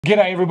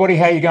G'day everybody,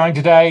 how are you going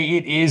today?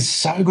 It is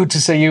so good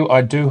to see you.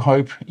 I do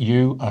hope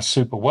you are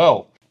super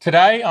well.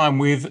 Today I'm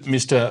with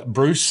Mr.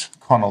 Bruce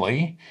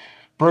Connolly.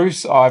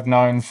 Bruce I've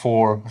known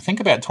for, I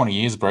think about 20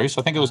 years, Bruce.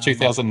 I think it was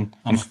 2000.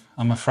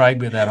 I'm afraid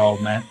we're that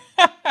old, Matt.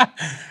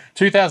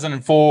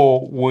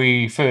 2004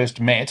 we first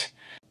met.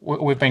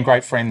 We've been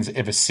great friends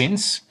ever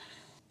since.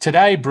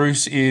 Today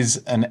Bruce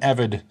is an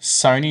avid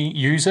Sony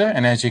user,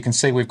 and as you can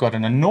see we've got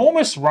an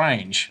enormous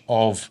range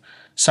of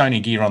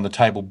Sony gear on the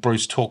table.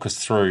 Bruce, talk us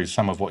through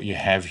some of what you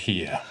have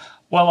here.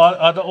 Well,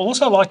 I'd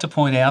also like to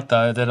point out,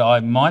 though, that I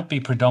might be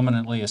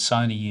predominantly a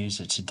Sony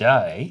user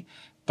today,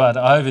 but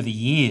over the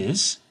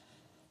years,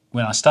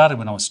 when I started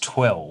when I was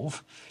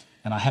 12,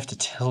 and I have to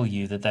tell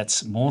you that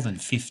that's more than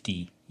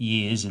 50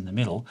 years in the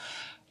middle,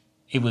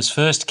 it was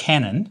first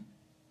Canon,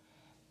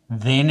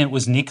 then it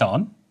was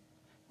Nikon,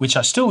 which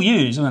I still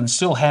use and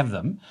still have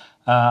them,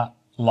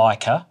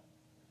 Leica,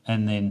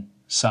 and then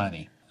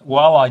Sony.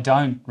 While I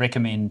don't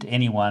recommend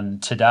anyone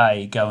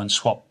today go and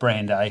swap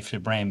brand A for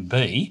brand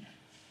B,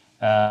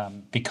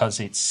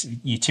 because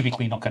you're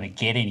typically not going to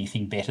get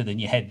anything better than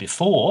you had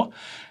before,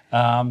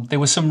 there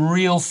were some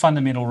real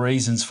fundamental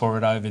reasons for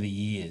it over the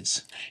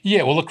years.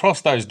 Yeah, well,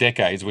 across those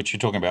decades, which you're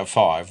talking about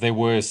 5, there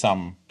were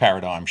some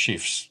paradigm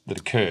shifts that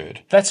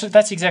occurred.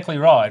 That's exactly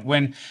right.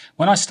 When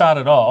I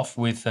started off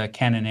with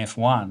Canon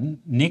F1,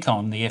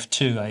 Nikon, the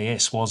F2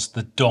 AS, was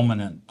the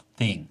dominant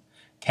thing.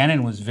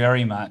 Canon was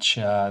very much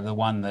the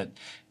one that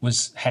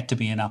had to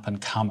be an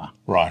up-and-comer.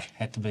 Right.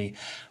 Had to be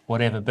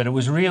whatever. But it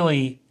was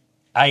really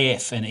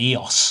AF and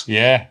EOS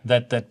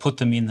that put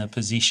them in the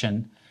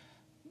position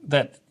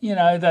that,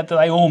 that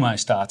they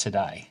almost are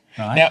today.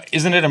 Right? Now,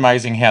 isn't it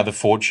amazing how the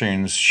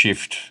fortunes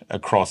shift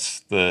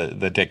across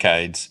the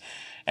decades?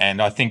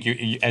 And I think,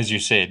 as you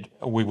said,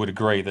 we would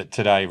agree that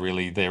today,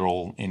 really, they're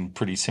all in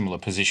pretty similar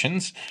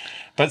positions.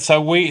 But so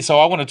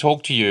I want to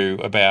talk to you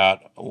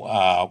about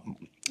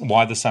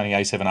why the Sony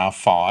A7R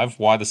V,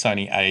 why the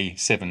Sony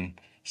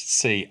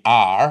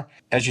A7CR.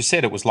 As you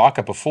said, it was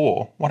Leica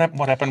before. What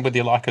happened with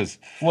your Leicas?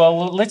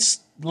 Well,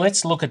 let's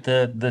look at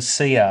the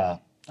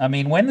CR. I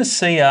mean, when the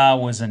CR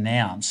was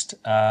announced,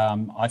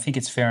 I think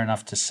it's fair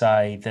enough to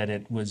say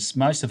that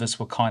most of us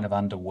were kind of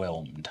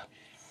underwhelmed.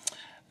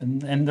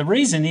 And the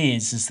reason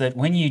is that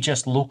when you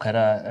just look at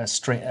a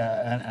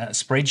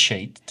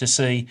spreadsheet to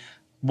see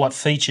what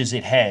features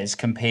it has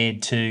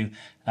compared to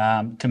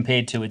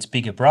its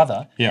bigger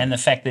brother, and the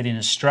fact that in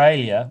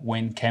Australia,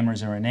 when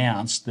cameras are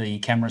announced, the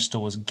camera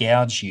stores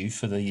gouge you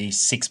for the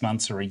 6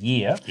 months or a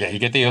year. Yeah, you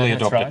get the early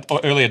adopter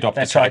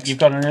That's tax. right. You've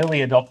got an early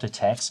adopter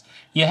tax.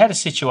 You had a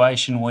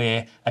situation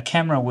where a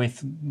camera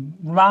with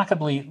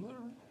remarkably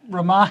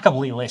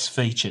less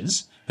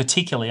features,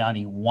 particularly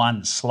only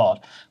one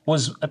slot,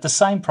 was at the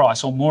same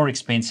price or more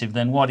expensive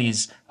than what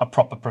is a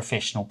proper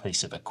professional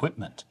piece of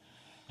equipment.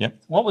 Yep.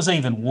 What was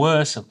even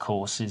worse, of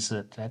course, is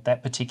that at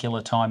that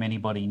particular time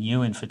anybody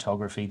knew in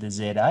photography, the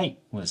Z8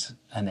 was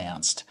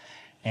announced.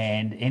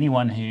 And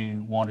anyone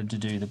who wanted to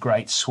do the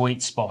great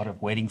sweet spot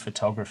of wedding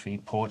photography,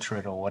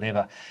 portrait or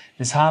whatever,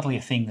 there's hardly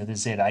a thing that the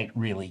Z8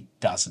 really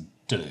doesn't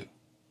do.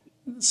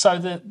 So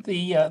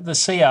the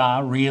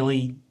CR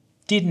really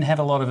didn't have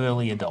a lot of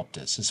early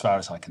adopters, as far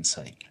as I can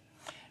see.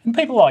 And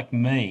people like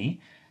me,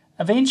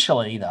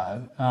 eventually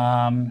though,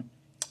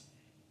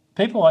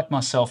 people like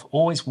myself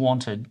always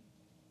wanted,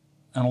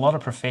 and a lot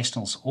of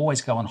professionals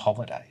always go on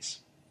holidays,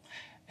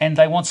 and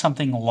they want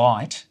something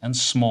light and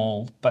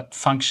small but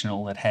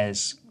functional that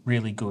has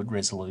really good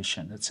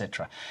resolution,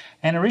 etc.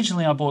 And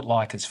originally I bought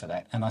Leicas for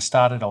that, and I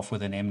started off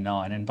with an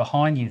M9, and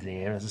behind you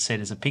there, as I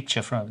said, is a picture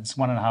it's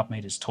 1.5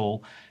 meters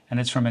tall, and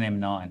it's from an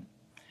M9.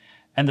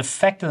 And the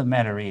fact of the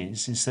matter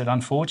is that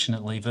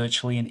unfortunately,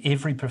 virtually in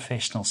every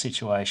professional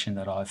situation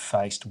that I've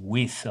faced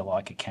with a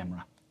Leica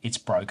camera, it's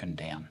broken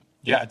down.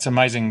 Yeah, it's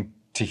amazing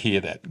to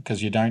hear that,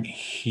 because you don't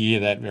hear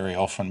that very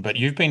often. But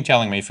you've been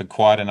telling me for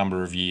quite a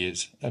number of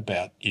years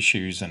about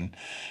issues and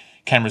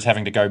cameras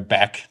having to go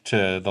back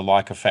to the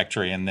Leica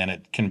factory, and then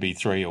it can be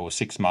 3 or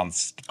 6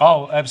 months.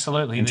 Oh,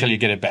 absolutely. Until you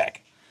get it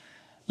back.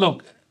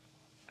 Look,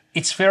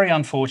 it's very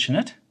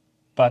unfortunate,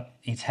 but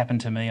it's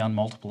happened to me on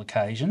multiple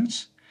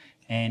occasions,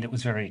 and it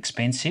was very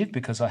expensive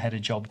because I had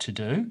a job to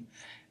do,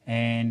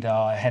 and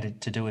I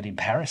had to do it in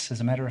Paris, as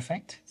a matter of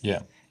fact.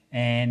 Yeah.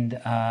 And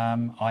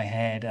I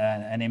had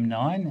an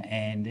M9,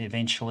 and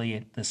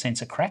eventually the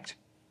sensor cracked.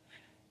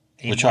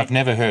 Which I've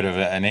never heard of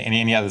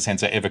any other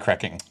sensor ever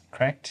cracking.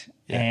 Cracked.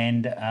 Yeah.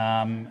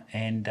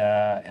 And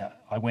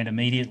I went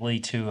immediately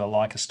to a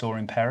Leica store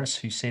in Paris,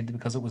 who said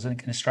because it was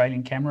an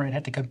Australian camera, it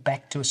had to go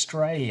back to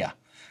Australia.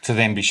 To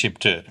then be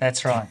shipped to?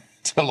 That's right.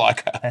 To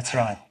Leica. That's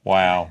right.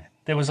 Wow.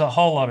 There was a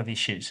whole lot of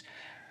issues.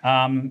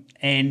 So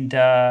in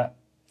that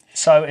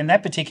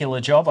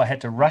particular job, I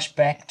had to rush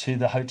back to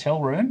the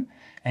hotel room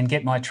and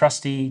get my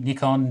trusty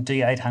Nikon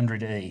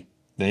D800E.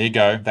 There you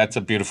go. That's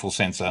a beautiful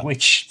sensor.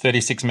 Which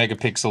 36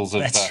 megapixels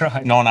of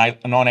right.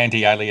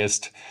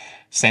 non-anti-aliased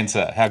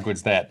sensor. How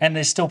good's that? And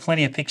there's still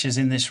plenty of pictures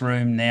in this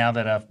room now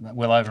that are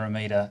well over 1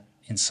 metre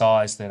in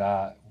size that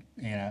are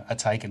are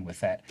taken with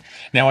that.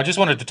 Now, I just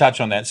wanted to touch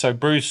on that. So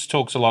Bruce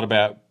talks a lot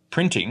about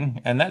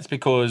printing, and that's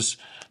because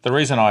the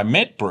reason I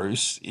met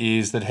Bruce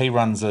is that he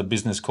runs a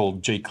business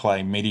called G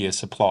Clay Media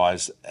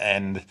Supplies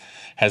and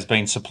has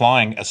been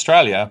supplying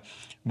Australia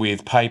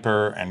with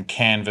paper and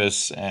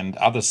canvas and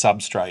other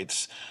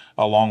substrates,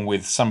 along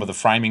with some of the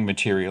framing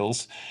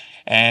materials.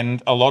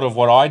 And a lot of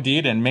what I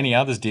did and many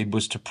others did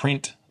was to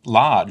print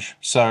large.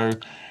 So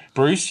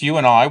Bruce, you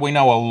and I, we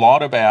know a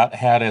lot about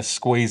how to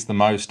squeeze the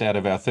most out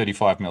of our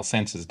 35mm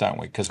sensors, don't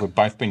we? Because we've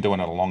both been doing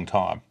it a long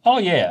time. Oh,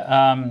 yeah.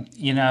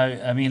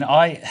 I mean,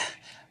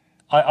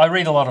 I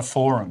read a lot of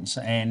forums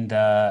and,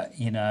 I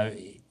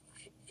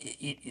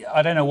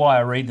don't know why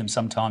I read them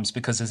sometimes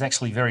because there's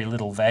actually very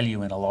little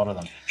value in a lot of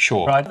them.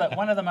 Sure. Right.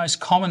 One of the most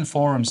common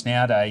forums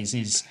nowadays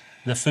is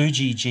the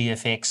Fuji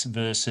GFX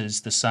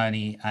versus the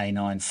Sony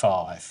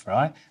A9V,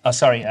 right? Oh,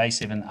 sorry,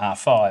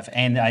 A7R5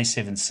 and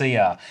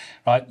A7CR,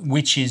 right?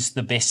 Which is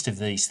the best of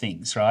these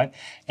things, right?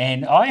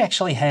 And I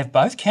actually have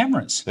both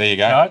cameras. There you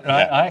go. Right?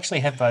 Yeah. I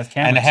actually have both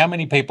cameras. And how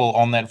many people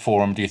on that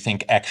forum do you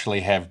think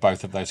actually have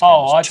both of those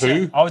cameras?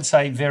 Two? I would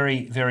say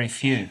very, very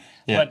few.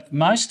 Yeah. But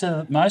most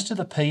of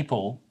the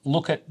people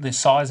look at the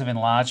size of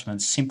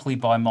enlargements simply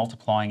by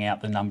multiplying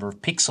out the number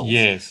of pixels,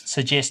 Yes.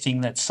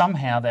 suggesting that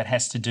somehow that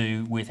has to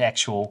do with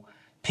actual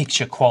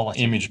picture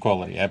quality. Image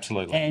quality,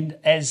 absolutely. And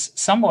as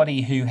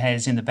somebody who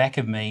has in the back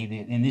of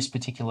me, in this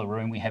particular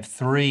room, we have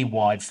 3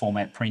 wide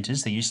format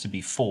printers. There used to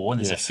be 4, and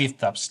there's Yes. a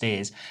 5th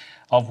upstairs,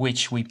 of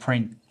which we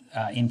print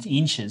in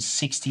inches,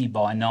 60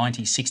 by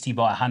 90, 60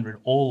 by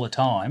 100 all the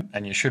time.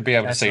 And you should be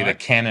able to see the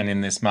Canon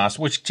in this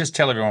master. Just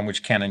tell everyone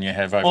which Canon you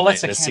have over Well, there.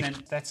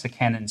 that's a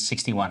Canon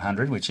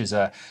 6100, which is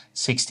a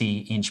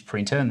 60-inch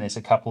printer, and there's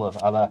a couple of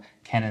other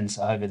Canons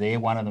over there.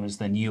 One of them is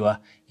the newer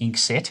ink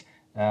set,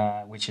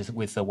 which is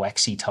with the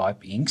waxy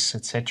type inks,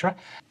 etc.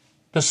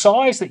 The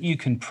size that you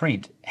can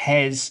print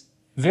has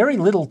very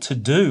little to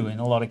do in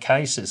a lot of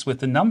cases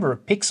with the number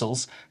of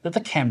pixels that the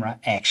camera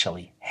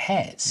actually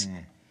has.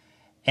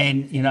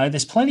 And,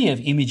 there's plenty of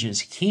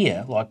images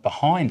here, like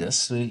behind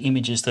us, the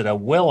images that are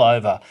well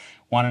over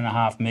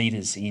 1.5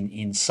 metres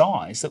in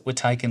size that were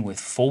taken with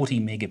 40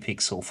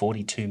 megapixel,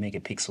 42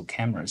 megapixel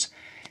cameras.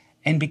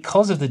 And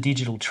because of the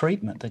digital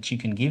treatment that you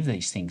can give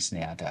these things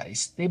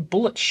nowadays, they're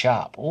bullet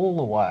sharp all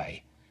the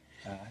way.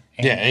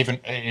 Yeah,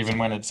 even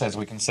when it says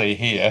we can see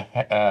here,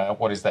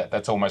 what is that?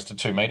 That's almost a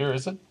 2 metre,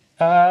 is it?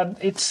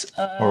 It's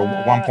or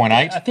 1.8?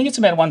 I think it's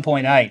about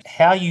 1.8.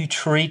 How you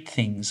treat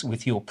things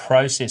with your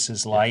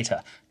processors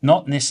later,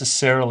 not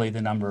necessarily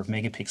the number of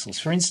megapixels.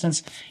 For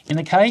instance, in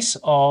the case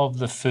of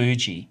the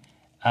Fuji,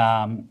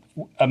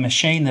 a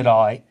machine that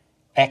I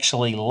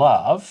actually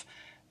love,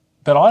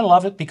 but I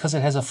love it because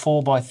it has a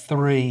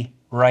 4:3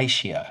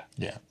 ratio.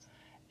 Yeah.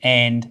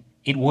 And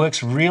it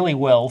works really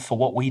well for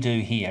what we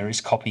do here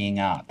is copying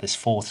art. This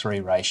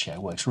 4:3 ratio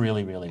works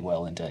really, really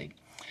well indeed.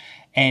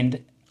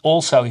 And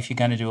also, if you're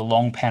going to do a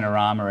long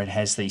panorama, it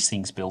has these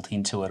things built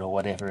into it or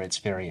whatever, it's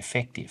very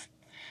effective.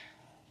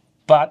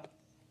 But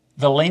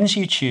the lens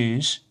you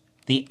choose,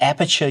 the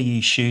aperture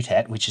you shoot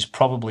at, which is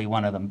probably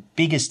one of the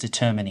biggest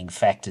determining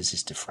factors,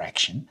 is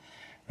diffraction,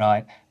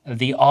 right?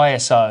 The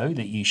ISO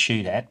that you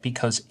shoot at,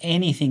 because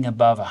anything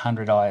above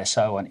 100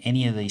 ISO on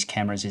any of these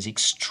cameras is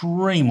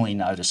extremely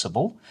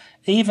noticeable.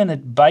 Even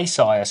at base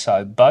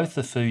ISO, both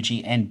the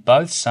Fuji and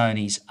both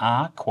Sonys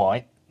are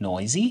quite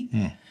noisy.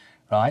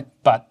 Right?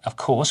 But of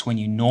course, when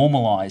you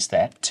normalise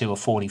that to a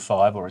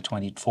 45 or a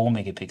 24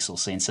 megapixel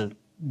sensor,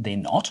 they're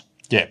not.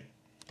 Yeah.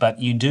 But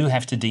you do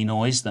have to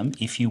denoise them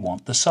if you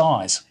want the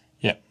size.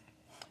 Yeah.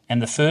 And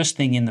the first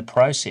thing in the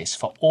process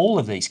for all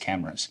of these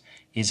cameras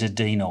is a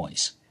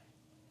denoise.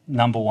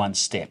 Number one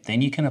step.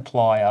 Then you can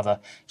apply other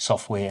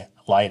software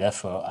later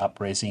for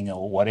up-resing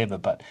or whatever,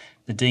 but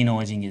the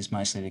denoising is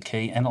mostly the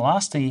key. And the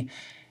last thing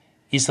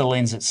is the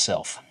lens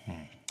itself.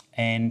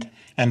 And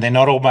they're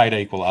not all made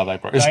equal, are they,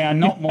 Bruce? They are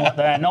not more.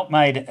 They are not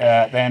made.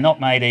 They are not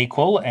made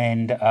equal.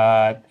 And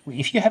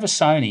if you have a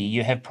Sony,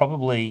 you have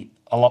probably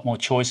a lot more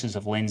choices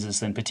of lenses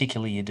than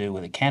particularly you do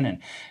with a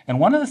Canon. And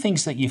one of the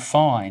things that you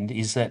find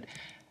is that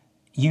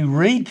you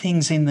read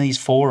things in these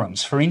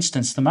forums. For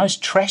instance, the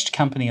most trashed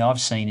company I've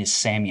seen is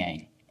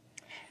Samyang,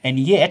 and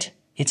yet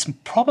it's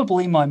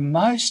probably my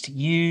most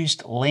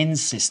used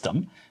lens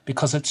system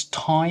because it's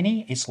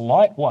tiny, it's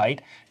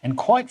lightweight, and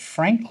quite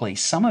frankly,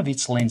 some of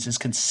its lenses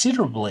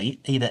considerably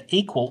either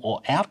equal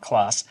or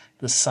outclass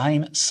the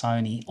same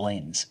Sony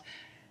lens.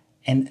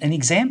 And an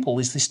example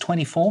is this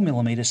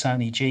 24mm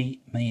Sony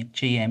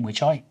GM,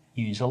 which I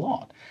use a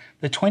lot.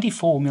 The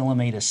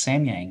 24mm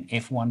Samyang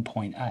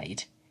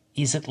f1.8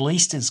 is at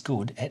least as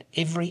good at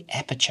every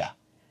aperture.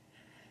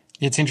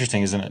 It's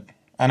interesting, isn't it?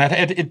 And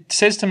it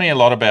says to me a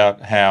lot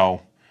about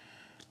how,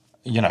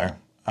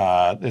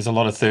 there's a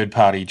lot of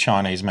third-party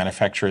Chinese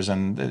manufacturers,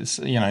 and there's,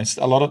 it's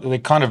a lot of, they're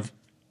kind of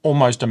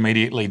almost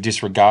immediately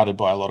disregarded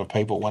by a lot of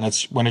people when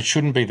it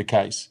shouldn't be the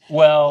case.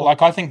 Well,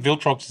 like I think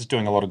Viltrox is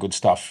doing a lot of good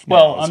stuff.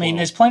 Well, I mean,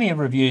 there's plenty of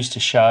reviews to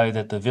show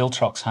that the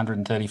Viltrox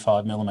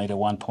 135mm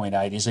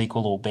 1.8 is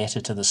equal or better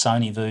to the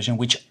Sony version,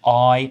 which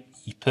I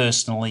you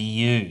personally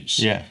use.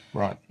 Yeah,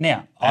 right.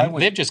 Now,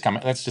 they've just come.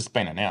 That's just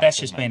been announced. That's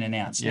just been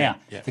announced. Yeah, now,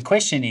 yeah. the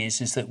question is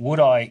that would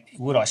I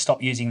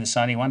stop using the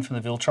Sony one from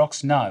the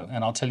Viltrox? No,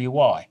 and I'll tell you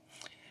why.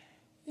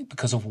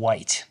 Because of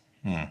weight.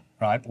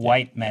 Right?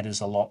 Weight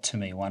matters a lot to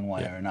me one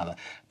way or another.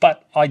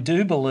 But I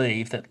do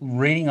believe that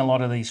reading a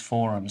lot of these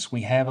forums,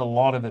 we have a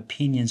lot of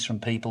opinions from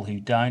people who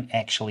don't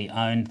actually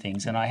own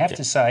things. And I have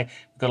to say,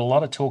 we've got a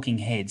lot of talking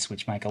heads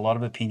which make a lot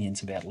of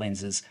opinions about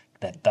lenses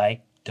that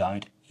they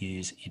don't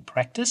use in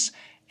practice.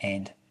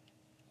 And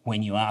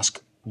when you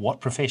ask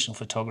what professional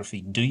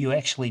photography do you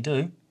actually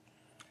do,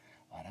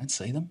 I don't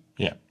see them.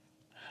 Yeah.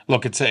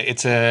 Look,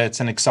 it's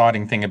an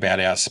exciting thing about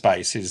our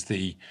space is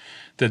the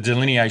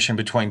delineation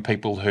between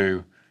people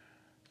who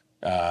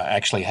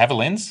actually have a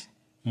lens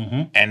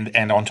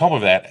and on top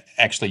of that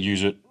actually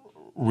use it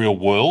real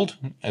world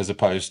as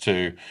opposed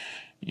to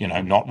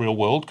not real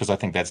world, because I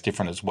think that's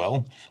different as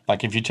well.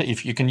 Like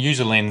if you can use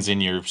a lens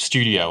in your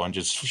studio and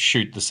just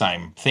shoot the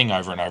same thing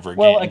over and over again.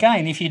 Well,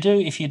 again, if you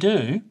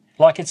do,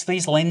 like it's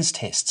these lens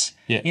tests.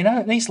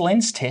 Yeah. These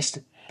lens tests,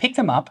 pick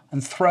them up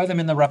and throw them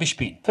in the rubbish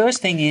bin.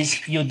 First thing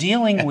is you're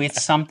dealing with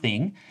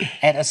something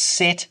at a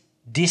set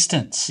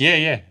distance.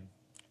 Yeah.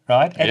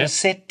 Right? At a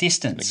set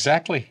distance.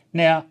 Exactly.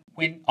 Now,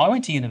 when I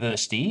went to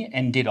university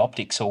and did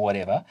optics or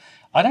whatever,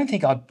 I don't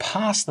think I'd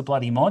pass the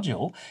bloody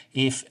module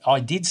if I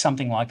did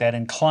something like that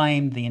and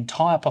claimed the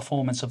entire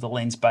performance of the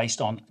lens based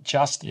on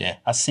just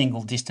a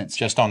single distance.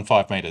 Just on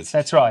 5 metres.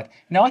 That's right.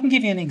 Now, I can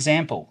give you an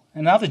example.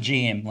 Another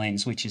GM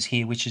lens, which is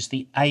here, which is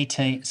the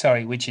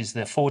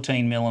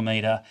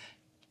 14mm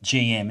GM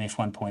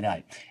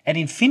f1.8. At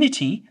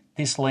infinity,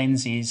 this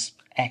lens is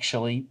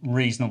actually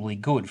reasonably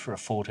good for a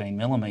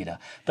 14mm.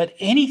 But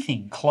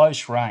anything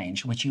close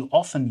range, which you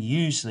often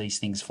use these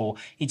things for,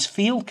 its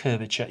field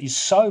curvature is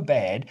so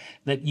bad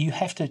that you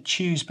have to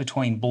choose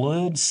between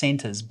blurred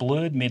centres,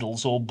 blurred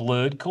middles, or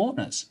blurred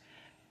corners.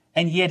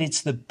 And yet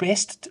it's the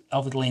best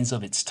of the lens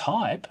of its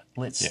type,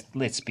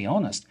 let's be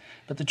honest.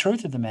 But the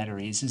truth of the matter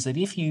is that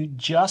if you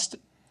just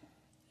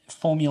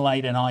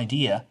formulate an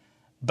idea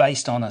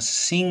based on a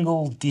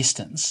single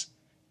distance,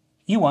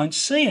 you won't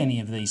see any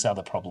of these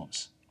other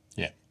problems.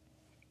 Yeah.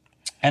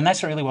 And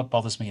that's really what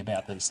bothers me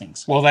about these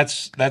things. Well,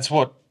 that's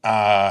what,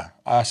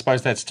 I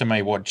suppose that's to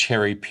me what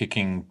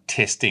cherry-picking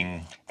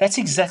testing... That's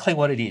exactly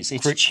what it is.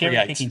 It's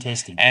cherry-picking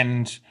testing.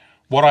 And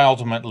what I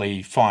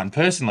ultimately find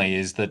personally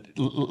is that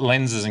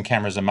lenses and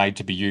cameras are made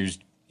to be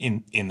used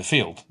in the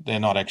field. They're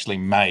not actually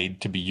made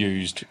to be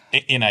used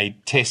in a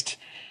test,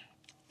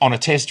 on a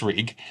test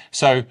rig.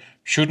 So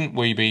shouldn't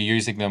we be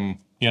using them,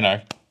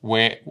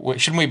 where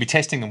shouldn't we be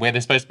testing them where they're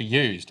supposed to be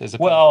used?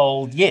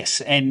 Well,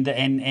 yes, and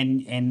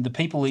the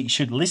people that you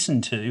should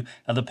listen to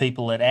are the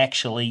people that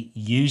actually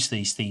use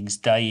these things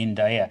day in,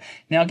 day out.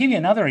 Now, I'll give you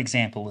another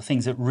example of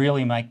things that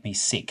really make me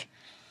sick,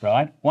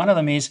 right? One of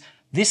them is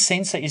this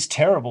sensor is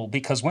terrible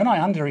because when I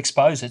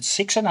underexpose it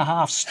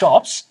 6.5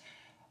 stops,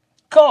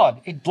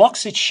 God, it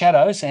blocks its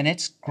shadows and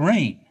it's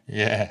green.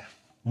 Yeah.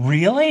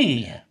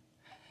 Really?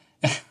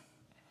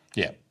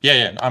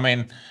 Yeah. I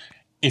mean,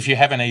 if you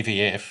have an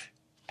EVF,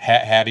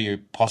 how do you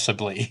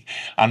possibly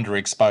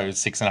underexpose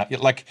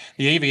 6.5? Like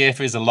the EVF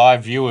is a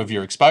live view of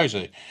your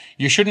exposure.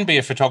 You shouldn't be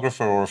a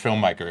photographer or a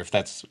filmmaker if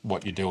that's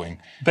what you're doing.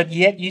 But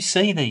yet you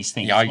see these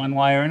things one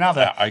way or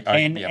another.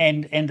 And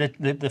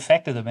the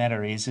fact of the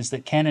matter is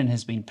that Canon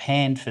has been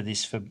panned for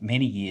this for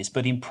many years.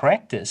 But in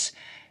practice,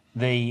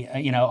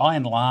 I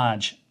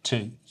enlarge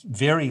to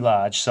very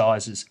large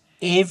sizes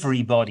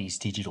everybody's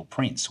digital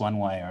prints one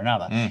way or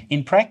another.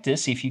 In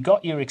practice, if you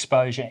got your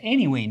exposure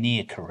anywhere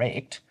near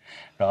correct,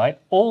 right,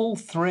 all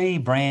three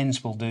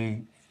brands will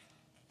do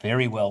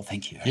very well,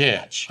 thank you very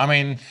much. I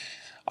mean,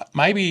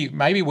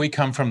 maybe we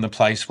come from the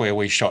place where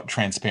we shot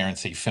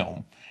transparency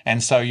film,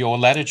 and so your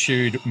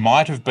latitude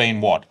might have been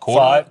what,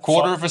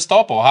 quarter of a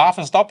stop or half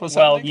a stop or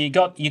something?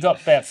 Well, you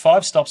got about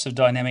 5 stops of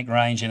dynamic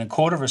range and a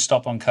quarter of a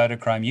stop on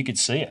Kodachrome. You could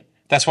see it.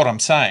 That's what I'm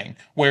saying.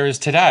 Whereas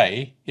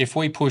today, if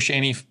we push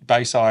any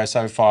base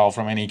ISO file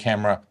from any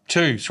camera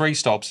 2-3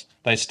 stops,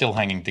 they're still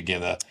hanging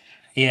together.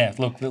 Yeah,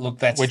 look,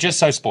 that's... We're just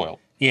so spoiled.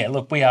 Yeah,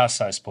 look, we are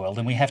so spoiled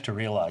and we have to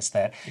realise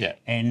that. Yeah.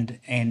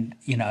 And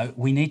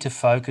we need to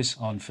focus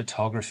on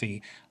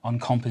photography, on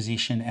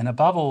composition, and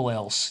above all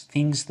else,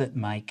 things that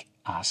make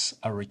us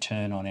a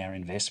return on our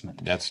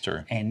investment. That's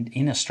true. And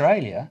in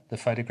Australia, the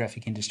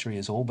photographic industry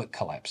has all but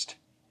collapsed.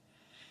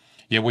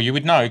 Yeah, well, you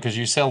would know because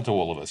you sell to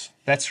all of us.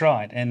 That's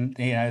right. And,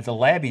 the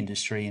lab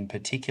industry in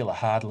particular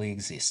hardly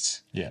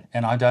exists. Yeah.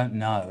 And I don't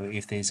know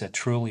if there's a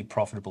truly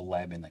profitable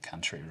lab in the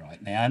country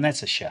right now. And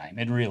that's a shame.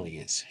 It really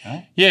is.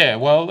 Right? Yeah,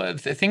 well,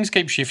 things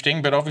keep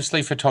shifting, but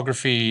obviously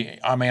photography,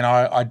 I mean,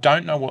 I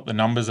don't know what the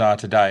numbers are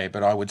today,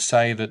 but I would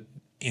say that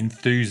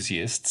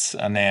enthusiasts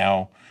are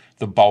now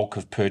the bulk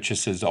of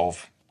purchasers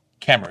of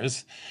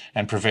cameras,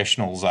 and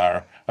professionals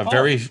are a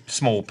very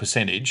small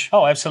percentage.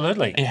 Oh,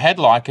 absolutely. You had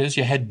Leicas,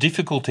 you had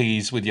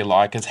difficulties with your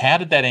Leicas. How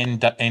did that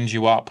end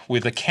you up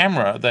with a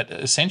camera that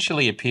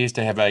essentially appears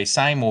to have a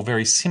same or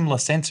very similar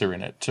sensor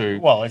in it to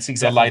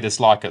the latest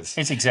Leicas?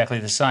 It's exactly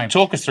the same.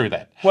 Talk us through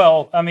that.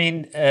 Well, I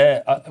mean,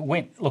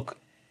 look,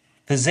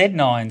 the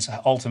Z9s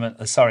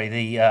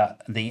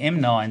the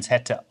M9s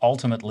had to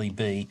ultimately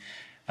be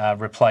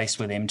replaced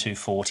with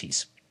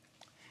M240s.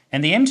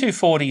 And the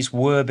M240s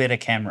were better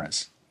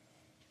cameras.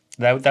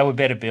 They were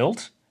better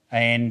built,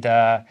 and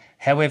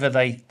however,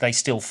 they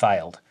still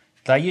failed.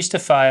 They used to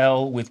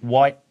fail with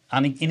white,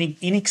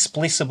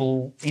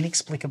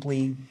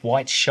 inexplicably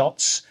white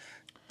shots,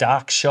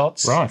 dark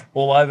shots,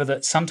 all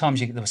over. Sometimes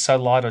they were so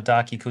light or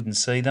dark you couldn't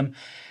see them,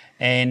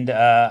 and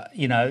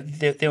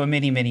there were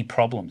many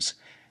problems.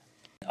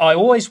 I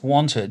always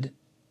wanted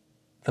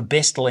the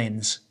best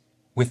lens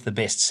with the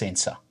best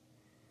sensor,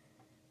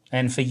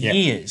 and for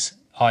years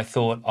I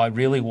thought I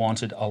really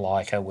wanted a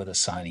Leica with a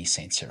Sony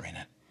sensor in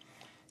it,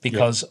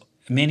 because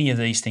many of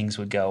these things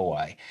would go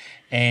away.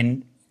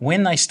 And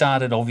when they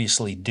started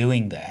obviously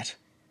doing that,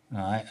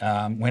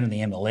 when the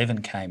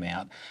M11 came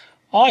out,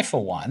 I,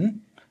 for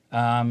one,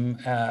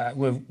 I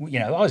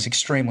was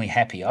extremely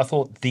happy. I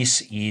thought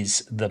this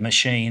is the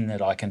machine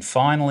that I can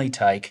finally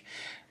take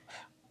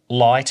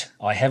light.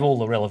 I have all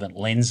the relevant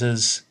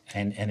lenses,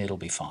 and it'll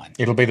be fine.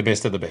 It'll be the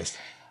best of the best.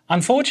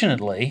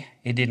 Unfortunately,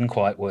 it didn't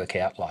quite work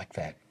out like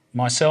that.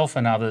 Myself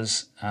and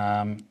others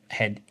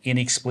had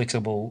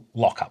inexplicable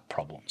lock-up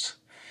problems.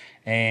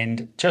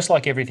 And just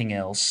like everything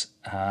else,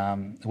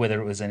 whether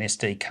it was an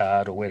SD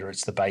card or whether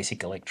it's the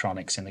basic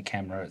electronics in the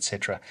camera,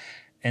 etc.,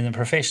 in the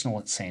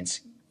professional sense,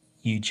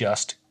 you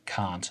just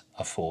can't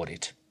afford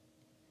it.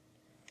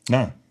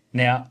 No.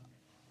 Now,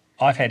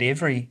 I've had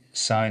every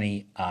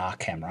Sony R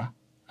camera,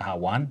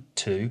 R1,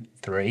 2,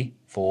 3,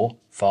 4,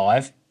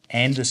 5,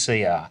 and the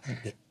CR.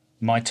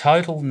 My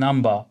total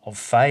number of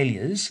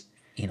failures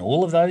in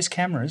all of those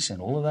cameras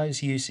and all of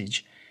those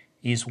usage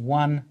is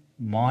one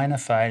minor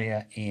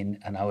failure in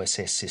an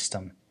OSS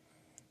system,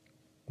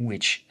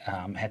 which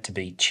had to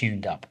be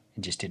tuned up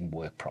and just didn't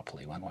work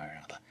properly one way or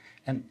another.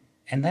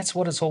 And that's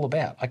what it's all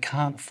about. I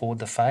can't afford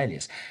the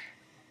failures.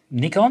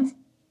 Nikon,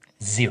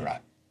 zero.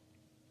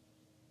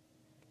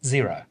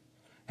 Zero.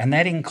 And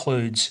that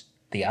includes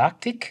the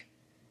Arctic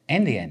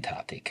and the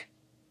Antarctic.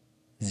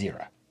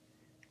 Zero.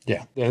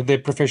 Yeah, they're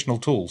professional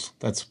tools.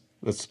 That's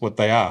what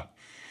they are.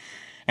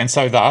 And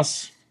so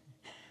thus,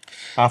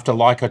 after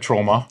Leica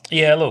trauma...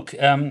 Yeah, look,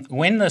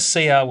 when the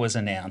CR was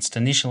announced,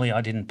 initially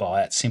I didn't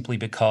buy it simply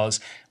because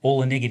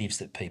all the negatives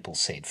that people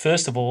said.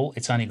 First of all,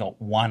 it's only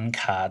got one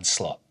card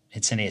slot.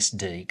 It's an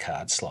SD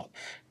card slot.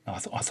 I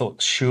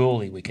thought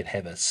surely we could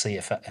have a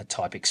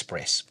Type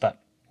Express, but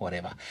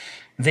whatever.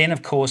 Then,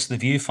 of course, the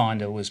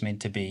viewfinder was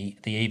meant to be,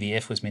 the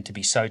EVF was meant to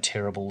be so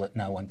terrible that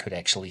no one could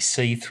actually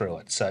see through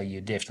it, so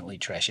you definitely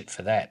trash it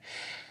for that.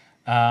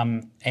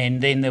 And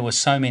then there were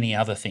so many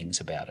other things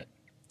about it.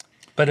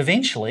 But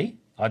eventually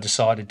I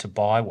decided to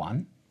buy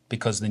one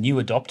because the new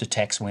adopter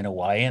tax went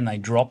away and they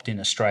dropped in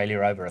Australia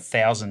over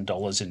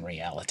 $1,000 in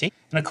reality.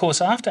 And of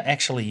course, after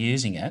actually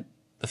using it,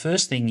 the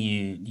first thing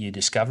you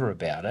discover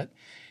about it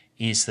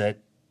is that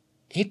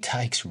it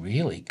takes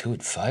really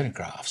good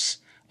photographs.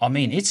 I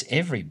mean, it's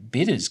every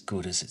bit as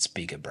good as its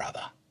bigger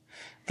brother.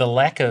 The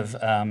lack of,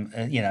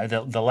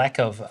 the lack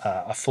of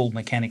a full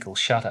mechanical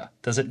shutter,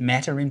 does it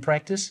matter in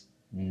practice?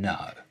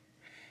 No.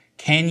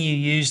 Can you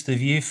use the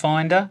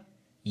viewfinder?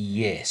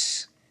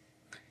 Yes.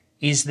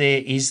 Is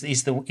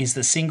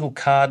the single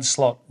card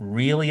slot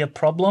really a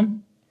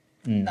problem?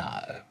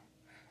 No.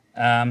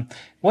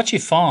 What you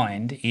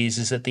find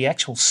is that the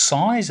actual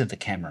size of the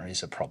camera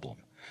is a problem.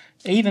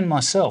 Even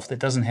myself, that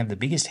doesn't have the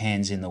biggest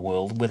hands in the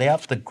world,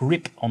 without the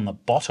grip on the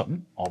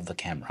bottom of the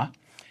camera,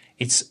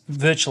 it's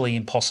virtually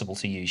impossible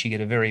to use. You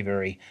get a very,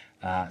 very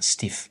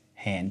stiff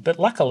hand. But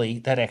luckily,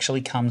 that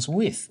actually comes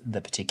with the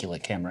particular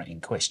camera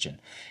in question.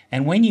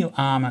 And when you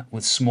arm it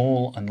with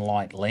small and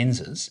light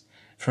lenses,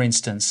 for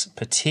instance,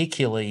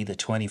 particularly the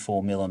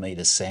 24mm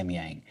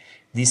Samyang,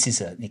 this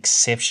is an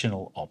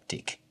exceptional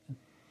optic.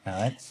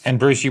 Right. And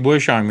Bruce, you were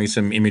showing me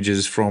some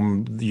images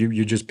from,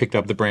 you just picked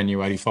up the brand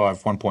new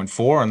 85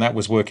 1.4 and that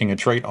was working a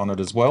treat on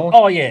it as well.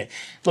 Oh yeah,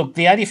 look,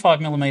 the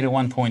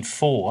 85mm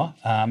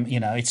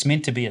 1.4, it's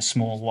meant to be a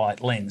small light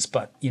lens,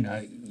 but you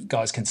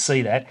guys can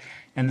see that,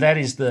 and that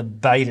is the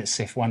beta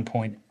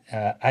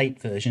f1.8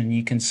 version.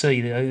 You can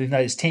see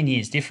there's 10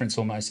 years difference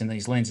almost in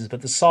these lenses,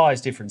 but the size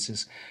difference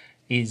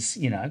is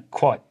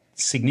quite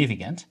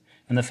significant,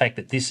 and the fact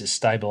that this is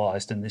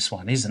stabilised and this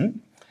one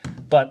isn't,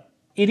 but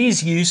it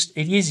is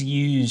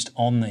used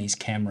on these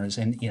cameras,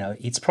 and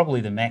it's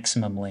probably the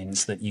maximum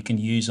lens that you can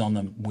use on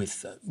them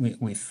with.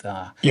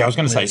 Yeah, I was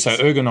going to say, so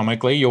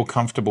ergonomically, you're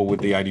comfortable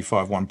with the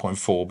 85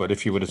 1.4, but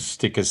if you were to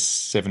stick a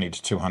 70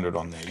 to 200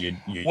 on there,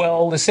 you'd...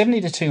 Well, the 70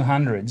 to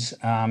 200s,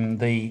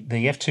 the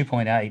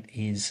f2.8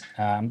 is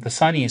the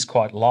Sony is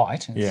quite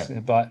light,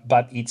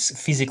 but it's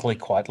physically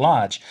quite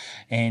large,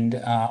 and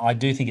I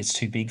do think it's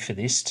too big for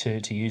this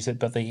to use it.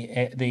 But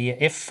the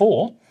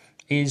f4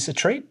 is a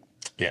treat.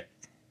 Yeah.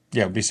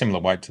 Yeah, it would be similar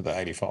weight to the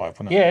 85,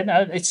 wouldn't it? Yeah,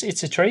 no, it's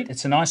a treat.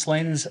 It's a nice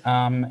lens,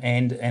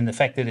 and the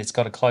fact that it's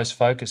got a close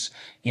focus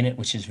in it,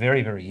 which is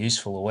very, very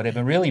useful or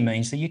whatever, really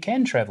means that you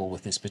can travel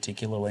with this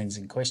particular lens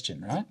in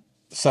question, right?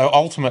 So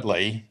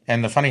ultimately,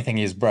 and the funny thing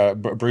is,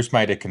 Bruce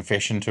made a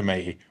confession to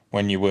me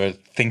when you were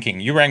thinking,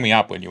 you rang me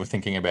up when you were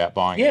thinking about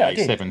buying Yeah, an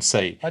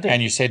A7C. I did.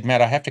 And you said,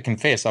 Matt, I have to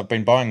confess, I've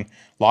been buying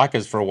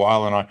Leicas for a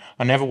while and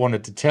I never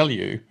wanted to tell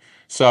you.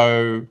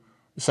 So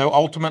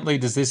ultimately,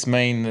 does this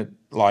mean that,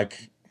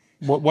 like,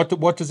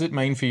 what does it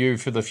mean for you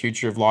for the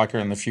future of Leica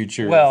and the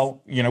future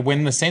Well, of,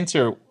 when the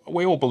sensor,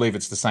 we all believe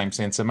it's the same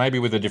sensor, maybe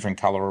with a different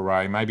color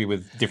array, maybe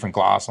with different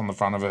glass on the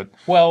front of it.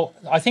 Well,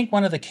 I think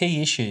one of the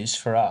key issues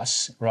for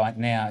us right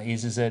now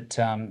is that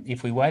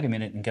if we wait a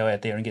minute and go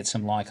out there and get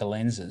some Leica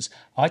lenses,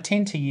 I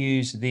tend to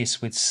use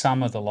this with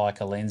some of the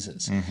Leica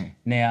lenses.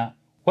 Now,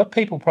 what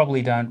people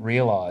probably don't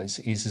realise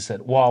is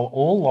that while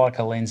all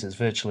Leica lenses,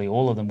 virtually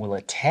all of them, will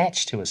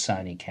attach to a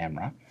Sony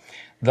camera,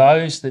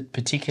 those that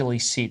particularly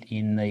sit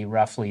in the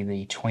roughly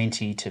the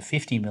 20 to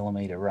 50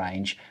 millimetre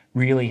range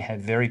really have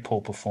very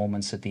poor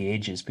performance at the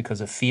edges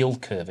because of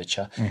field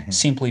curvature,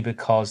 simply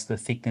because the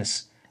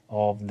thickness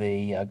of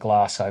the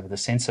glass over the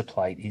sensor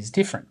plate is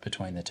different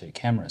between the two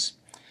cameras.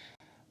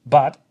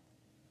 But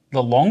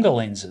the longer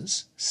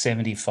lenses,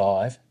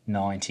 75,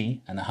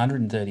 90 and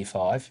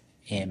 135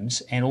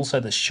 Ms, and also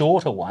the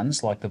shorter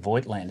ones like the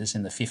Voigtlanders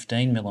in the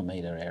 15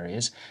 millimetre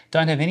areas,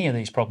 don't have any of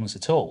these problems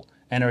at all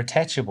and are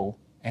attachable,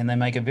 and they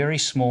make a very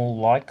small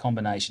light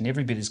combination,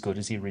 every bit as good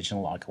as the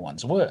original Leica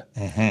ones were.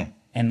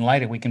 And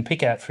later we can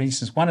pick out, for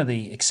instance, one of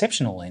the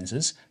exceptional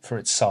lenses for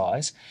its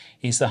size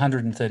is the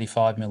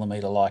 135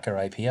 millimetre Leica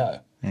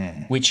APO,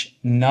 which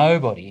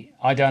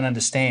I don't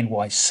understand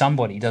why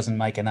somebody doesn't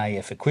make an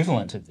AF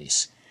equivalent of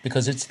this,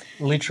 because it's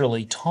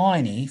literally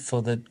tiny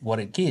for what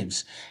it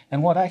gives.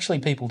 And what actually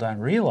people don't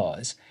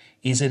realise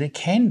is that it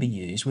can be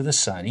used with a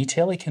Sony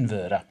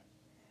teleconverter.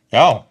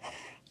 Oh,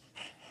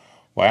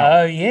 wow.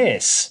 Oh,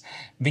 yes,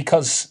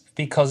 because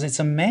it's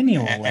a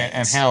manual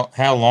lens. And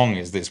how long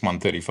is this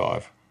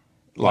 135?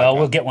 Well,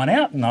 we'll get one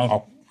out and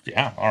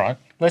yeah, all right.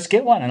 let's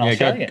get one and I'll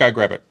show you. Go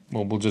grab it.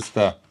 We'll just...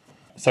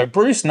 So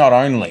Bruce not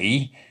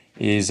only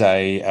is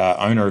a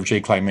owner of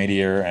G-Clay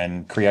Media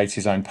and creates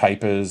his own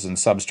papers and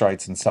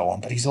substrates and so on,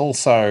 but he's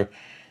also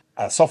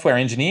a software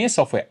engineer,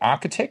 software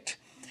architect,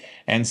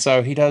 and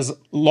so he does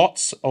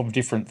lots of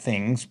different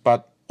things,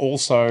 but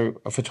also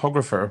a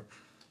photographer,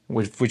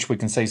 which we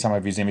can see some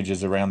of his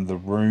images around the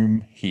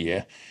room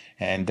here.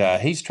 And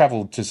he's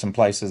travelled to some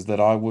places that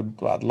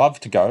I'd love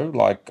to go,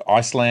 like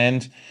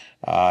Iceland.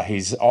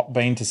 He's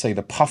been to see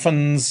the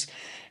puffins.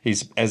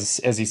 He's,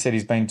 as he said,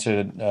 he's been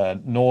to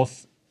the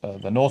North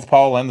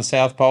Pole and the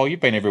South Pole. You've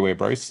been everywhere,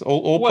 Bruce.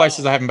 All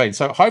places I haven't been.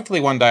 So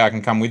hopefully one day I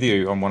can come with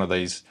you on one of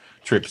these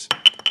trips.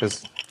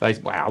 Because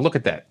wow, look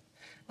at that.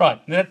 Right,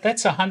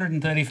 that's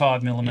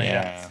 135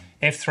 millimetre.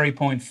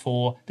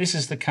 F3.4. This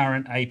is the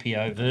current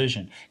APO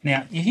version.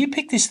 Now, if you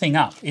pick this thing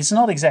up, it's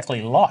not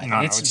exactly light.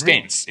 No, it's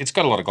dense. It's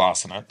got a lot of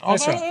glass in it.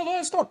 That's right. No,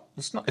 it's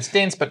not. It's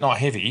dense, but not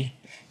heavy.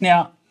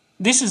 Now,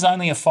 this is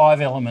only a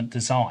 5-element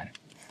design.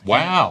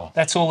 Wow.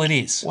 That's all it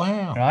is.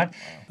 Wow. Right?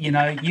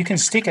 You can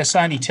stick a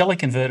Sony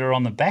teleconverter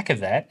on the back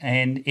of that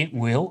and it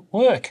will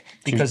work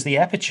because the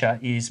aperture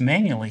is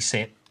manually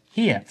set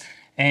here.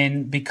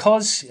 And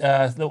because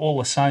all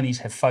the Sonys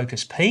have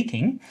focus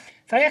peaking,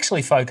 they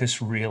actually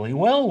focus really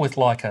well with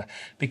Leica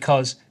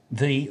because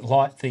the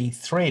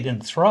thread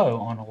and throw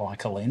on a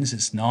Leica lens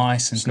is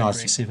nice and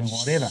progressive and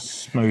whatever.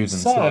 Smooth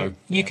and so slow.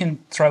 You can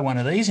throw one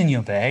of these in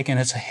your bag and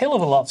it's a hell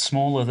of a lot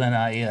smaller than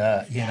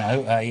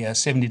a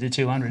 70 to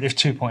 200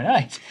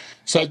 f2.8.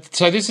 So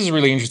this is a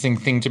really interesting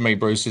thing to me,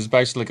 Bruce, is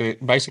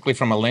basically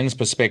from a lens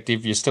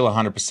perspective, you're still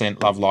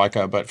 100% love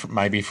Leica, but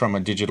maybe from a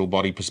digital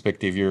body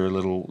perspective, you're a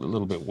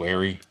little bit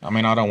wary. I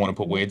mean, I don't want to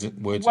put words in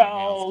your mouth.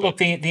 Well, look,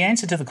 the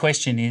answer to the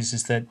question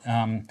is that,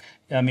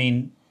 I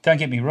mean, don't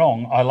get me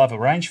wrong, I love a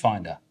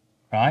rangefinder,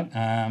 right?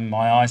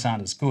 My eyes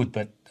aren't as good,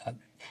 but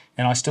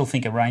and I still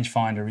think a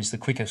rangefinder is the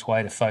quickest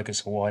way to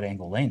focus a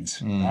wide-angle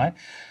lens, right?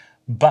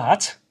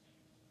 But,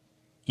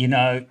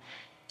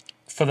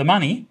 for the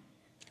money,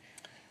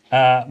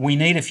 we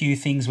need a few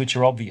things which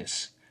are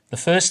obvious. The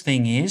first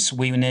thing is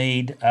we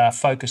need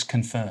focus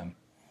confirm.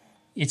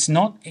 It's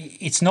not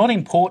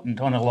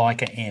important on a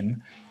Leica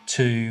M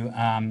to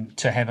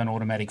have an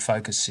automatic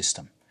focus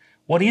system.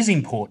 What is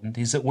important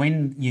is that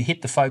when you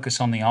hit the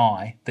focus on the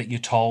eye, that you're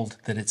told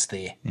that it's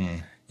there.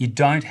 You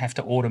don't have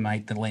to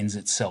automate the lens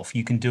itself.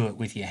 You can do it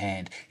with your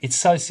hand. It's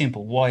so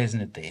simple. Why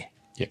isn't it there?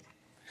 Yeah.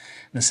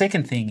 The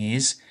second thing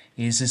is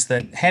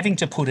that having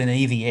to put an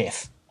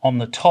EVF on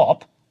the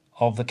top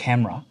of the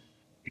camera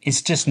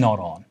is just not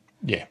on.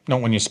 Yeah, not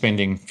when you're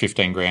spending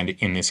 15 grand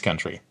in this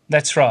country.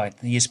 That's right.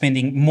 You're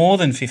spending more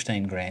than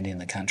 15 grand in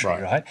the country,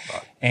 right?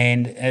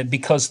 And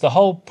because the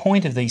whole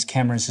point of these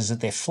cameras is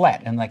that they're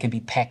flat and they can be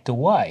packed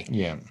away.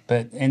 Yeah.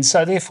 And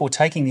so therefore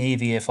taking the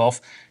EVF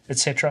off,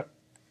 etc.,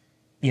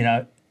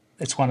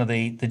 it's one of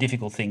the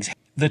difficult things.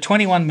 The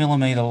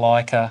 21mm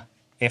Leica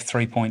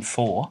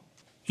f3.4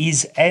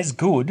 is as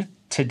good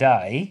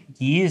today,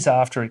 years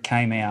after it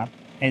came out,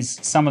 as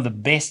some of the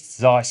best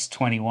Zeiss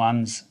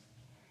 21s,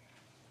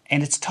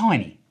 and it's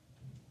tiny.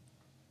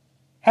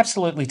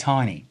 Absolutely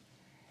tiny.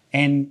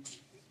 And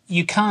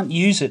you can't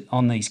use it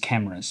on these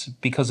cameras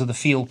because of the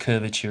field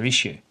curvature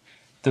issue.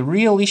 The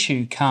real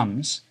issue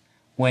comes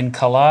when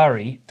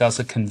Connelly does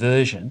a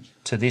conversion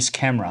to this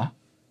camera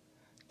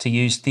to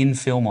use thin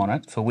film on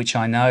it, for which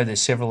I know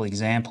there's several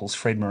examples.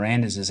 Fred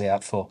Miranda's is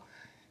out for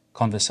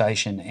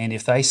conversation. And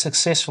if they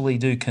successfully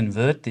do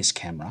convert this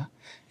camera,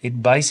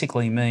 it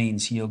basically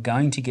means you're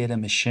going to get a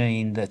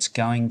machine that's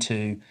going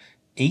to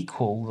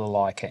equal the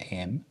Leica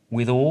M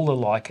with all the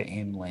Leica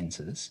M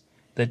lenses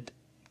that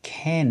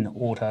can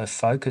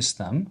autofocus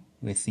them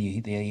with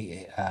the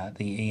EM9,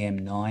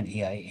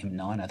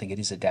 EAM9, I think it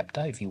is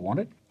Adapter if you want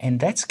it. And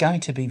that's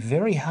going to be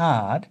very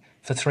hard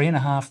for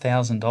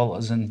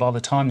 $3,500, and by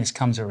the time this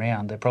comes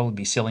around, they'll probably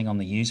be selling on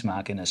the used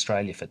market in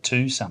Australia for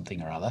 $2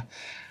 something or other.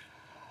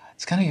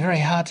 It's going to be very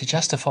hard to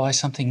justify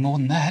something more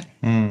than that.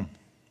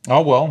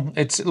 Oh, well,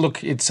 it's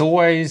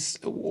always,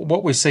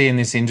 what we see in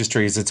this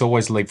industry is it's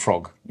always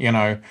leapfrog, you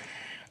know.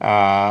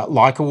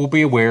 Leica will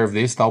be aware of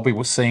this. They'll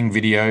be seeing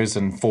videos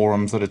and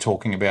forums that are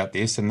talking about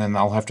this, and then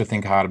they'll have to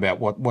think hard about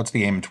what's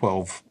the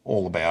M12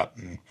 all about,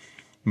 and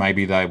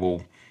maybe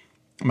they'll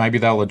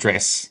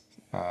address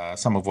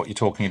some of what you're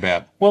talking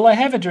about. Well, they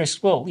have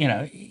addressed,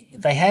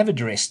 they have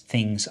addressed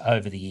things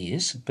over the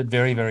years, but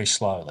very, very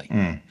slowly.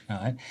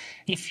 Right?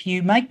 If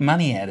you make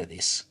money out of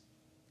this,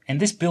 and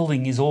this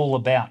building is all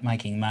about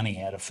making money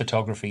out of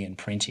photography and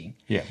printing,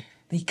 yeah,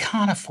 you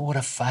can't afford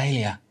a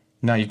failure.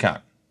 No, you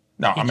can't.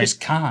 No, You just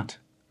can't.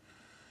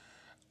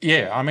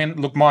 Yeah, I mean,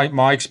 look,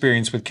 my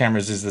experience with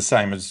cameras is the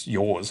same as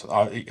yours.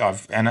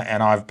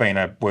 I've been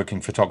a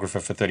working photographer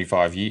for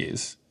 35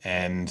 years,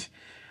 and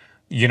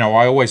you know,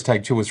 I always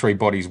take 2 or 3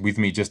 bodies with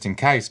me just in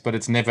case, but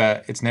it's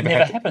never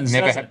happens.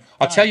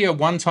 I'll tell you,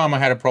 one time I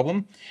had a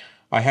problem.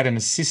 I had an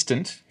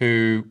assistant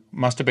who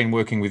must have been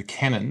working with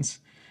Canons,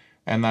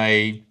 and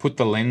they put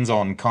the lens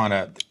on kind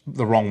of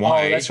the wrong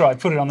way. Oh, that's right.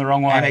 Put it on the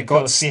wrong way. And it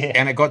got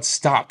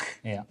stuck.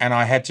 Yeah. And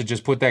I had to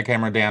just put that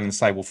camera down and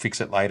say, we'll fix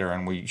it later.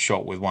 And we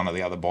shot with one of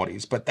the other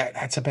bodies. But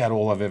that's about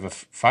all I've ever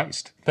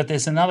faced. But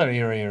there's another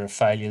area of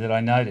failure that I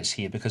notice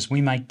here, because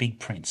we make big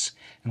prints.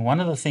 And one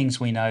of the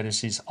things we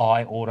notice is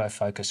eye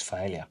autofocus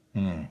failure.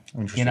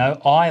 Interesting. You know,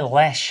 eye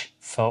lash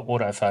for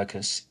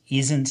autofocus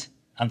isn't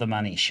the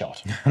money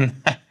shot,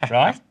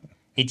 right?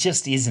 It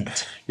just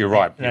isn't. You're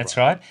right. That's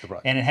right. You're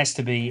right. And it has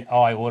to be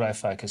eye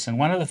autofocus. And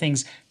one of the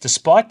things,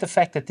 despite the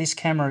fact that this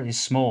camera is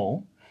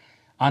small,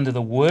 under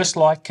the worst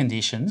light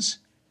conditions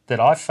that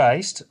I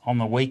faced on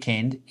the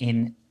weekend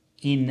in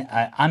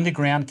an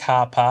underground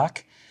car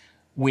park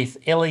with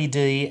LED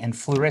and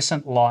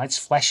fluorescent lights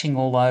flashing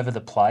all over the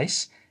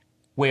place,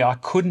 where I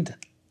couldn't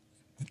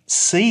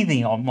see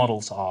the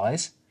model's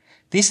eyes,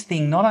 this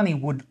thing not only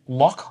would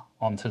lock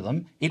onto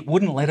them, it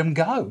wouldn't let them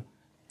go.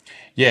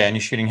 Yeah, and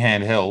you're shooting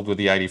handheld with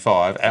the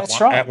 85 at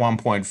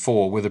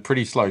 1.4 with a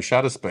pretty slow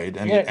shutter speed,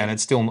 and it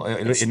still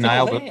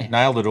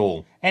nailed it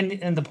all.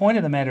 And the point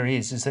of the matter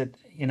is that,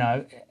 you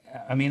know,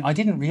 I mean, I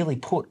didn't really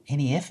put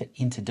any effort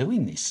into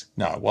doing this.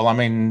 No, well, I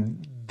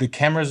mean, the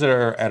cameras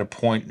are at a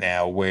point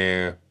now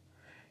where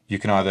you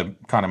can either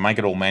kind of make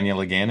it all manual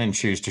again and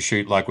choose to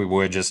shoot like we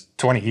were just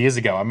 20 years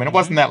ago. I mean, it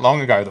wasn't that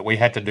long ago that we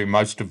had to do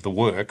most of the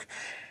work.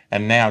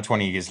 And now,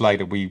 20 years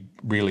later, we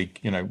really,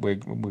 you know, we're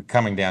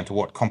coming down to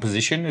what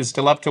composition is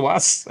still up to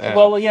us.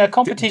 Well, yeah,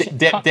 competition.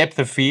 Depth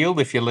of field,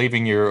 if you're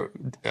leaving your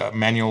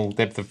manual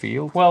depth of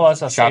field. Well,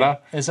 as I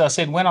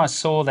said, when I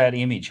saw that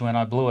image, when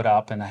I blew it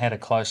up and I had a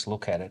close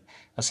look at it,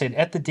 I said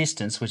at the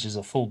distance, which is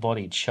a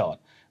full-bodied shot,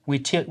 we're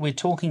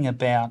talking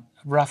about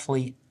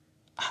roughly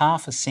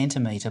half a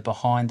centimetre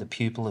behind the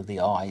pupil of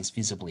the eye is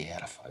visibly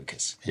out of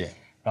focus. Yeah.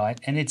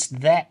 Right, and it's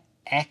that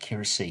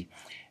accuracy.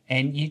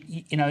 And,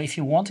 you know, if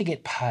you want to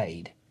get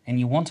paid and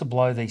you want to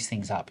blow these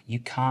things up, you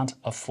can't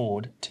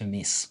afford to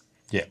miss.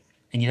 Yeah.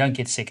 And you don't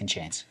get second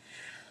chance.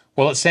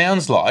 Well, it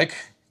sounds like,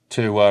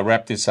 to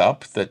wrap this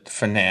up, that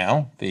for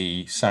now,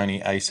 the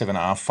Sony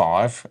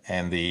A7R5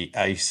 and the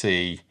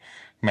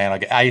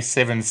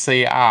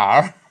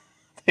A7CR,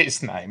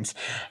 these names,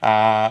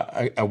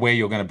 are where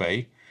you're going to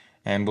be,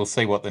 and we'll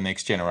see what the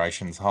next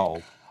generations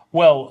hold.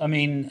 Well, I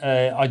mean,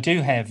 I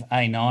do have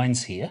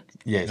A9s here.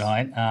 Yes.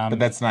 Right. But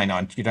that's an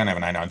A9. You don't have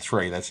an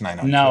A9 III. That's an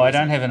A9 III. No, I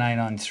don't have an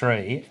A9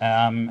 III.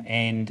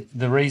 And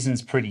the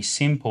reason's pretty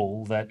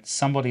simple, that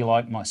somebody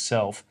like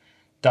myself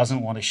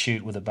doesn't want to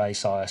shoot with a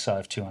base ISO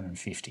of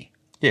 250.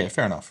 Yeah,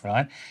 fair enough.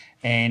 Right.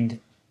 And,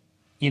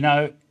 you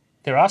know,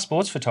 there are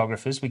sports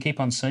photographers. We keep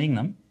on seeing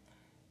them.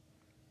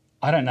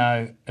 I don't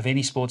know of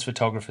any sports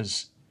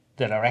photographers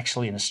that are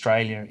actually in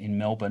Australia, in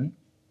Melbourne,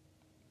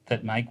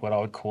 that make what I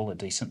would call a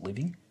decent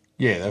living.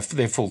 Yeah,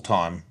 they're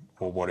full-time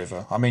or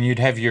whatever. I mean, you'd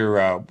have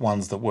your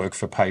ones that work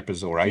for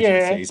papers or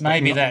agencies. Yeah,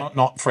 maybe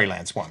not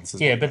freelance ones.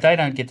 Yeah, but they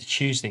don't get to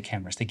choose their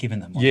cameras. They're given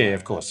them. Yeah,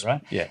 of course.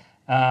 Right? Yeah.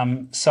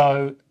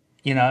 So,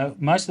 you know,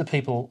 most of the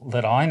people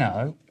that I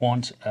know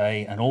want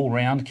an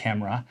all-round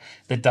camera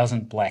that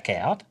doesn't black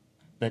out,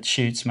 that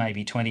shoots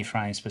maybe 20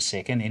 frames per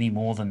second. Any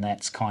more than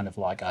that's kind of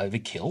like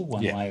overkill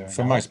one way or another.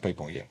 For most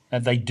people, yeah.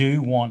 They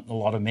do want a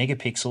lot of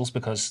megapixels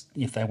because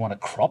if they want to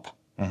crop.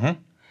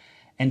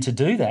 And to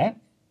do that,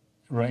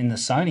 in the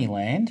Sony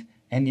land,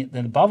 and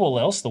above all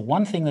else, the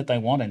one thing that they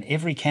want, and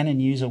every Canon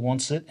user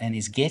wants it and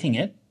is getting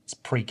it, is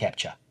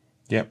pre-capture.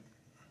 Yep.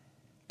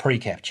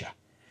 Pre-capture.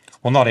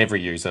 Well, not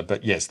every user,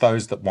 but yes,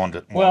 those that want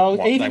it.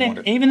 Even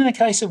in the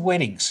case of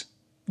weddings.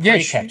 Yeah,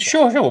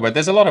 sure. But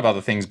there's a lot of other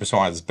things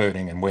besides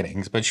birding and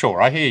weddings. But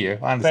sure, I hear you.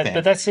 I understand.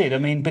 But that's it. I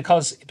mean,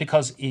 because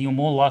you're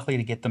more likely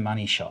to get the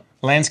money shot.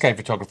 Landscape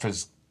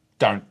photographers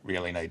don't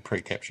really need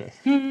pre-capture.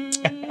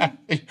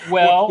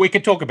 Well, we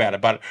could talk about it,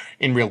 but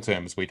in real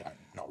terms, we don't.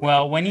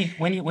 Well, when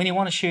you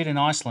want to shoot in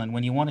Iceland,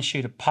 when you want to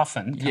shoot a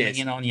puffin coming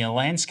in on your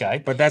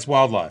landscape, but that's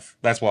wildlife.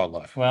 That's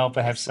wildlife. Well,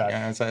 perhaps so.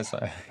 Yeah,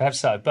 so. Perhaps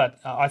so. But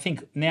I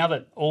think now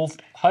that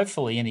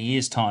hopefully in a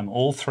year's time,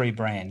 all three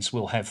brands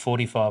will have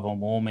 45 or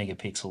more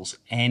megapixels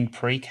and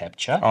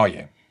pre-capture. Oh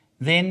yeah.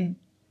 Then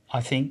I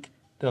think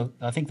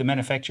the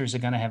manufacturers are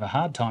going to have a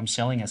hard time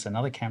selling us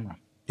another camera.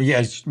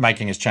 Yeah,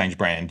 making us change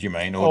brand, you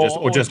mean,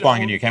 or just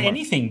buying a new camera?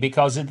 Anything,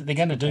 because they're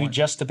going to do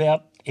just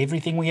about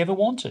everything we ever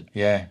wanted.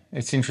 Yeah,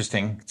 it's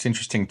interesting. It's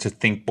interesting to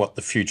think what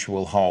the future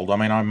will hold. I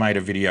mean, I made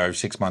a video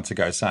 6 months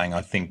ago saying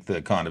I think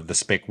the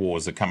spec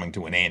wars are coming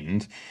to an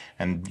end,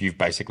 and you've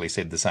basically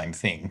said the same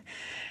thing.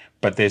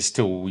 But there's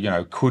still,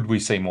 could we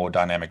see more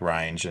dynamic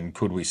range and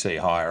could we see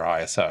higher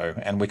ISO?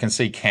 And we can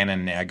see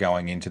Canon now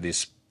going into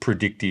this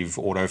predictive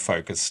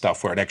autofocus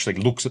stuff where it actually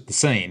looks at the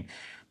scene.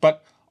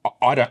 But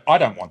I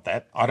don't want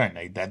that. I don't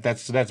need that.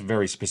 That's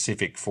very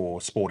specific for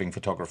sporting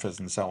photographers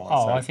and so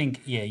on. I think,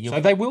 so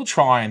they will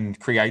try and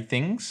create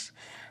things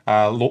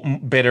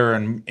better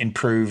and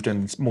improved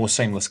and more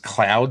seamless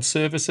cloud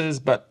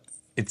services, but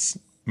it's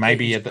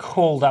maybe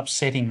called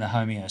upsetting the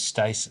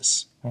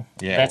homeostasis.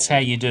 Yeah, that's how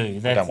you do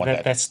that. Don't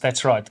want that.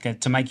 That's right,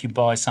 to make you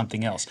buy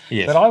something else.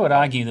 Yes. But I would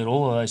argue that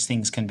all of those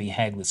things can be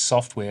had with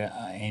software,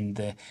 and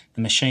the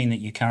machine that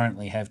you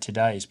currently have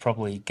today is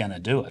probably going to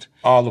do it.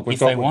 Oh, look, if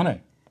they want to.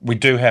 We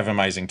do have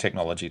amazing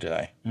technology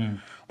today.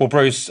 Well,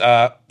 Bruce,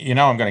 I'm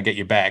going to get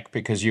you back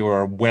because you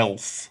are a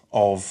wealth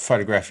of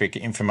photographic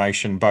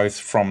information, both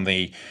from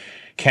the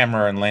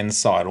camera and lens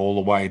side all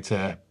the way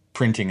to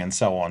printing and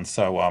so on.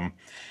 So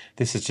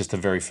this is just the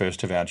very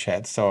first of our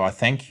chats. So I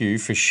thank you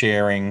for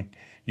sharing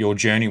your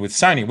journey with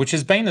Sony, which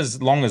has been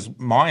as long as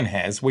mine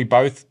has. We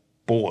both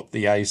bought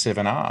the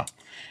A7R.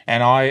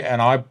 And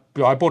I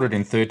bought it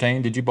in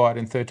 13. Did you buy it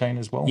in 13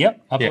 as well?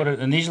 Yep, I bought it.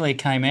 Initially, it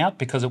came out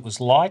because it was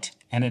light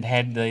and it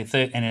had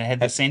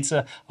the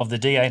sensor of the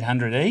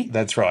D800E.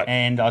 That's right.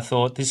 And I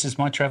thought, this is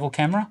my travel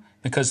camera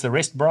because the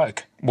rest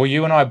broke. Well,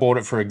 you and I bought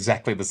it for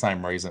exactly the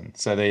same reason.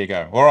 So there you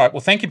go. All right.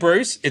 Well, thank you,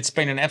 Bruce. It's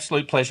been an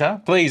absolute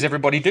pleasure. Please,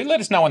 everybody, do let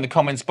us know in the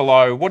comments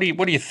below. What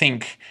do you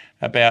think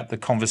about the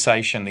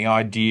conversation, the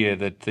idea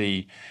that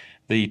the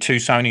two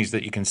Sonys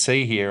that you can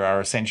see here are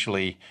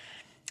essentially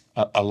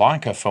a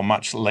Leica for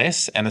much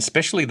less, and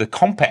especially the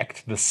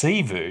compact, the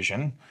C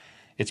version,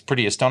 it's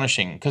pretty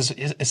astonishing because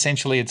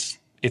essentially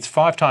it's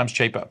 5 times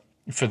cheaper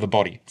for the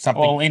body.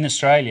 In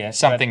Australia,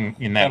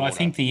 in that. But I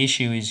think the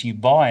issue is you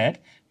buy it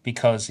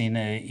because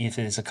if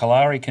there's a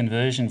Connolly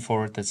conversion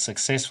for it that's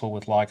successful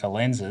with Leica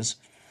lenses,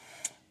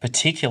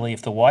 particularly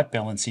if the white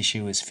balance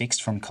issue is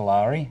fixed from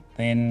Connolly,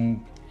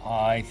 then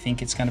I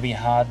think it's going to be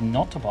hard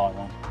not to buy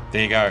one.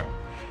 There you go.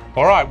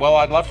 All right, well,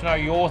 I'd love to know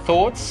your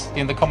thoughts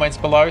in the comments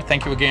below.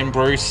 Thank you again,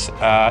 Bruce.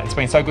 It's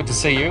been so good to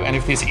see you. And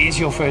if this is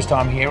your first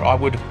time here, I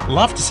would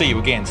love to see you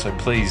again. So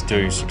please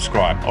do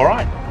subscribe. All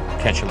right,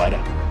 catch you later.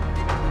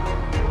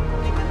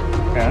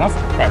 Fair enough.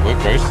 Great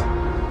work, Bruce.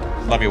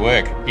 Love your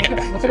work.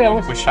 Yeah. Look at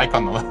our... We shake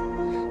on the...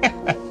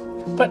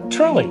 But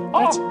truly,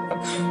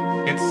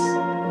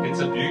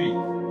 it's a beauty.